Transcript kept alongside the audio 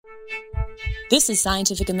This is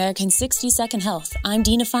Scientific American's 60-Second Health. I'm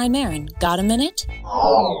Dina Fine Maron. Got a minute?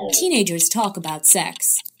 Teenagers talk about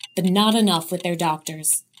sex, but not enough with their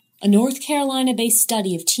doctors. A North Carolina-based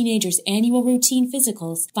study of teenagers' annual routine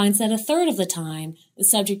physicals finds that a third of the time, the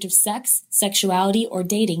subject of sex, sexuality, or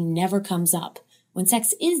dating never comes up. When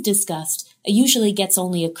sex is discussed, it usually gets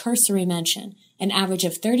only a cursory mention, an average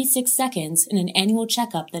of 36 seconds in an annual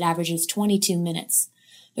checkup that averages 22 minutes.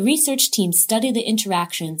 The research team studied the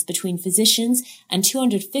interactions between physicians and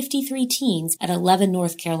 253 teens at 11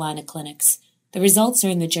 North Carolina clinics. The results are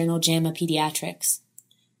in the journal JAMA Pediatrics.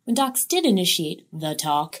 When docs did initiate the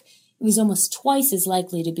talk, it was almost twice as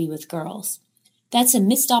likely to be with girls. That's a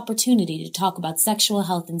missed opportunity to talk about sexual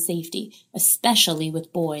health and safety, especially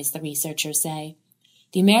with boys, the researchers say.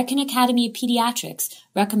 The American Academy of Pediatrics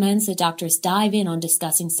recommends that doctors dive in on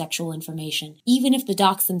discussing sexual information, even if the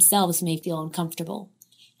docs themselves may feel uncomfortable.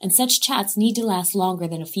 And such chats need to last longer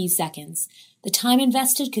than a few seconds. The time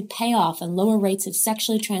invested could pay off and lower rates of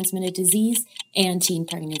sexually transmitted disease and teen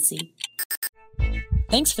pregnancy.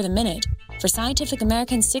 Thanks for the minute. For Scientific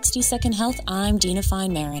American's 60-Second Health, I'm Dina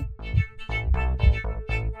Fine Maron.